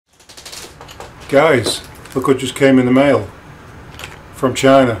Guys, look what just came in the mail from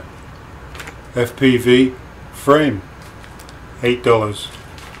China. FPV frame, $8.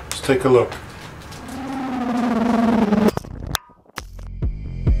 Let's take a look.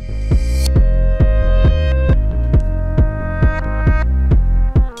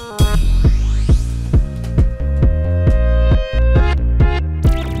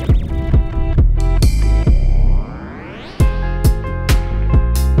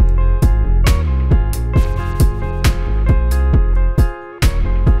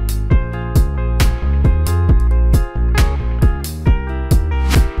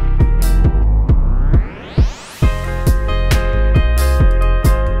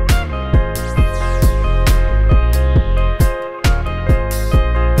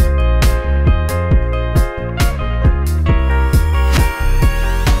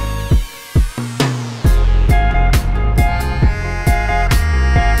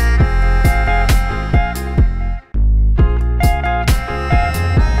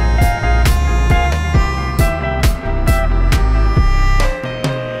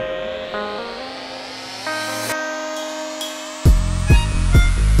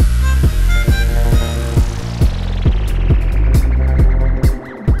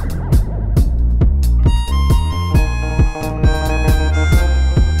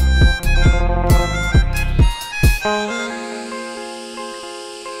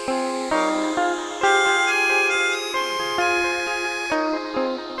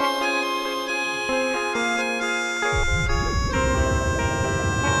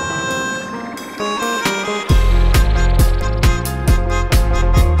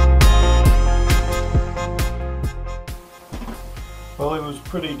 Well, it was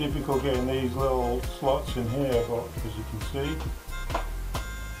pretty difficult getting these little slots in here, but as you can see,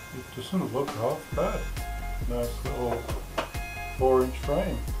 it doesn't look half bad. Nice little 4-inch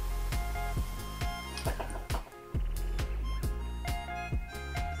frame.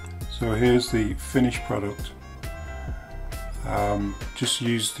 So here's the finished product. Just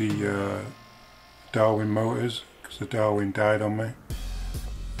used the Darwin motors because the Darwin died on me.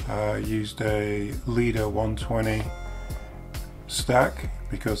 Used a Leader 120 stack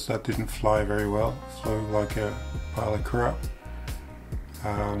because that didn't fly very well, flew like a pile of crap.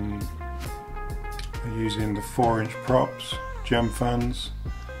 Using the 4-inch props, gem fans,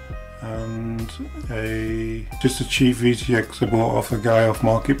 and just a cheap VTX I bought off a guy off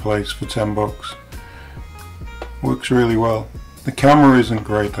Marketplace for 10 bucks. Works really well. The camera isn't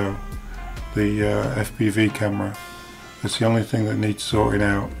great though, the FPV camera. That's the only thing that needs sorting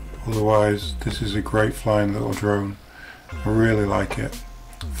out. Otherwise, this is a great flying little drone. I really like it.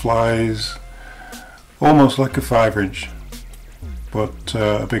 Flies almost like a 5-inch, but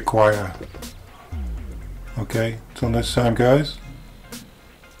a bit quieter. Okay, till next time guys,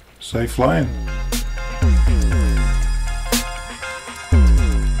 safe flying.